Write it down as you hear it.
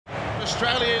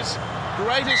Australia's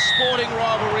greatest sporting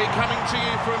rivalry coming to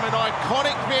you from an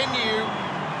iconic venue.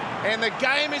 And the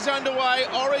game is underway,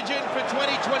 Origin for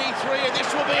 2023, and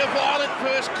this will be a violent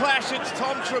first clash. It's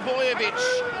Tom Trebojevic.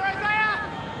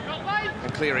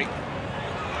 And Cleary.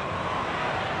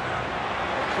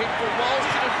 Kick for Walsh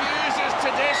to defuse as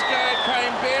Tedesco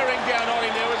came bearing down on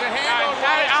him. There was a hand on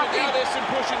Walsh, and now there's some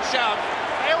push and shove.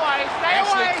 Stay away, stay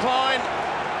Ashley away. Klein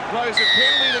blows a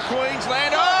penalty to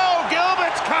Queensland. Oh,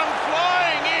 Gilbert's come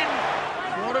flying in.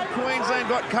 What have Queensland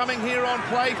got coming here on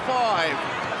play 5?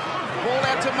 Ball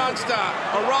out to Munster.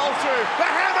 A roll through. The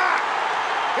hammer!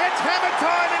 It's hammer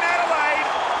time in Adelaide.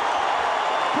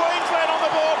 Queensland on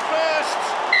the board first.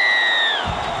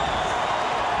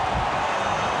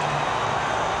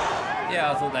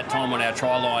 Yeah, I thought that time on our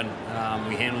try line,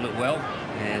 we handled it well,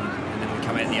 and then we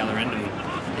come out the other end and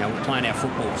we're playing our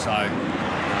football, so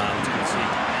it's good to see.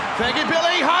 Thank you,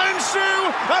 Billy. Holmes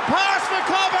through. A pass for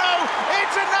Cobbo.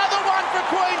 It's another one for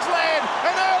Queensland.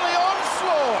 An early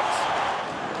onslaught.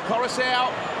 Coruscant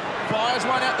fires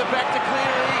one out the back to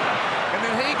Cleary, and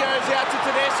then he goes out to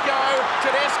Tedesco.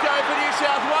 Tedesco for New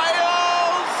South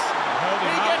Wales.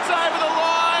 He gets over the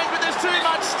line, but there's too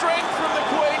much strength from the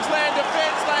Queensland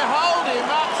defence. They hold him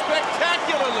up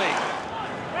spectacularly.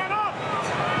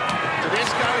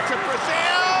 Tedesco to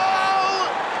Brazil.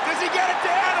 Does he get it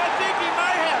down? I think he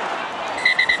may have.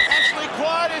 Ashley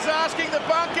Klein is asking the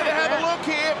bunker to have a look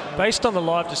here. Based on the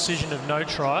live decision of no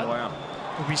try,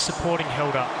 we'll be supporting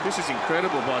held up. This is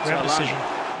incredible by Round decision.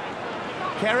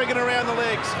 Carrigan around the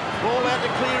legs. Ball out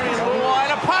to Cleary and Luai.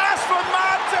 And a pass from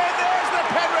Martin. There's the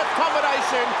Penrith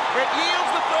combination. It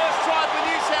yields the first try for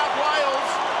New South Wales.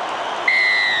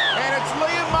 And it's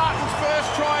Liam Martin's first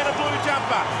try in a blue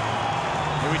jumper.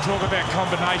 Here we talk about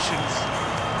combinations.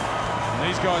 And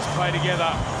these guys play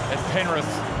together at Penrith.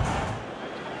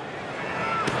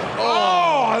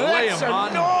 Oh, that's Liam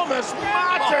enormous,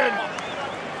 Martin.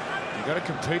 You've got to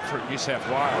compete for it, New South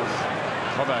Wales.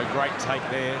 Cobbo, great take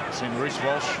there. Seen Reece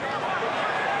Walsh.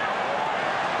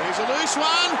 There's a loose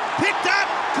one. Picked up.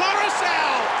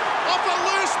 Coruscant off a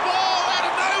loose ball out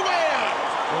of nowhere.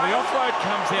 Well, the offload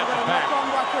comes out the back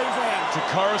to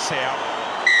Coruscant.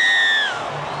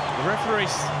 The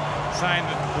referee's saying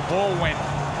that the ball went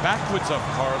backwards off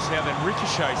Coruscant, then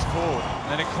ricochets forward.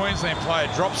 And then a Queensland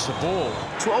player drops the ball.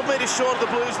 12 metres short of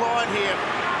the Blues line here.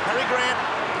 Harry Grant.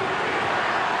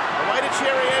 Away to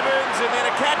Cherry Evans, and then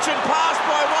a catch and pass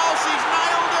by Walsh. He's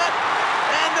nailed it.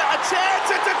 And a chance,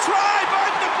 it's a try.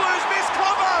 Both the Blues miss.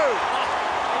 Cobbo.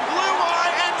 Luai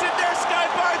and Tedesco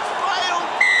both failed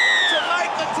to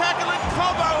make the tackle, and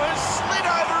Cobbo has slid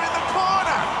over in the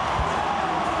corner.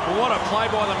 Well, what a play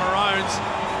by the Maroons.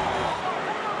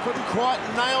 Couldn't quite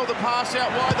nail the pass out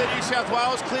wide there, New South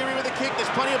Wales. Cleary with a kick. There's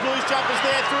plenty of Blues jumpers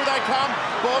there. Through they come.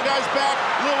 Ball goes back.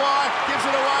 Luai gives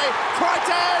it away.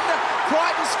 Crichton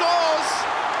scores.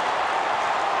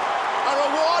 A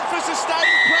reward for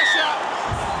sustaining pressure.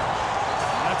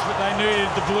 That's what they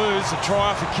needed, the Blues, a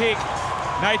try off a kick.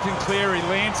 Nathan Cleary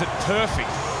lands it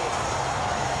perfect.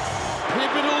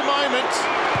 Pivotal moment.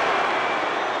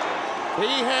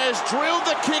 He has drilled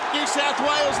the kick. New South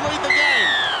Wales lead the game.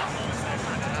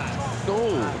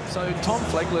 Oh, so Tom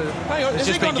Flegler has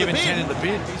just been given 10 in the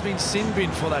bin. He's been sin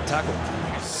bin for that tackle.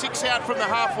 6 out from the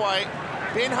halfway.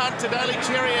 Ben Hunt to Daly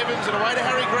Cherry Evans and away to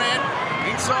Harry Grant.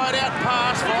 Inside out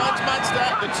pass, finds Munster.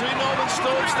 The two Northern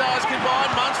Storm Stars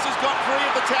combined. Munster's got free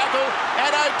of the tackle.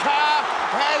 Addo Carr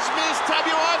has missed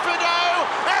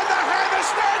Tabuai-Fidow. And the hammer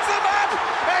stands them up.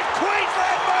 And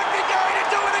Queensland might be going to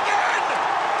do it again.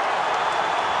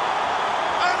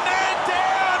 A man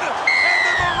down. And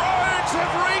the Maroons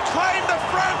have reclaimed the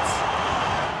front.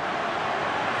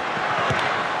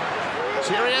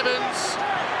 Cherry Evans.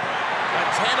 A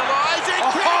tantalising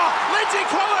kick. Lindsay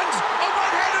Collins, a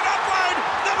one-handed upload.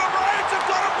 The Maroons have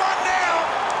got it 1 now.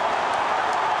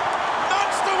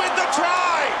 Munster with the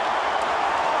try.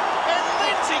 And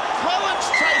Lindsay Collins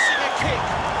chasing a kick.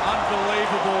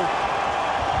 Unbelievable.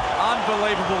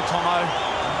 Unbelievable, Tomo.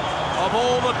 Of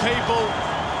all the people.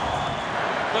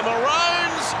 The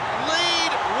Maroons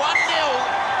lead 1-0.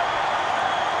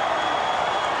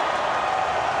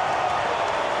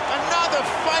 Another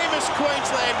famous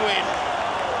Queensland win.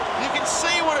 You can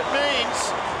see what it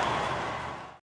means.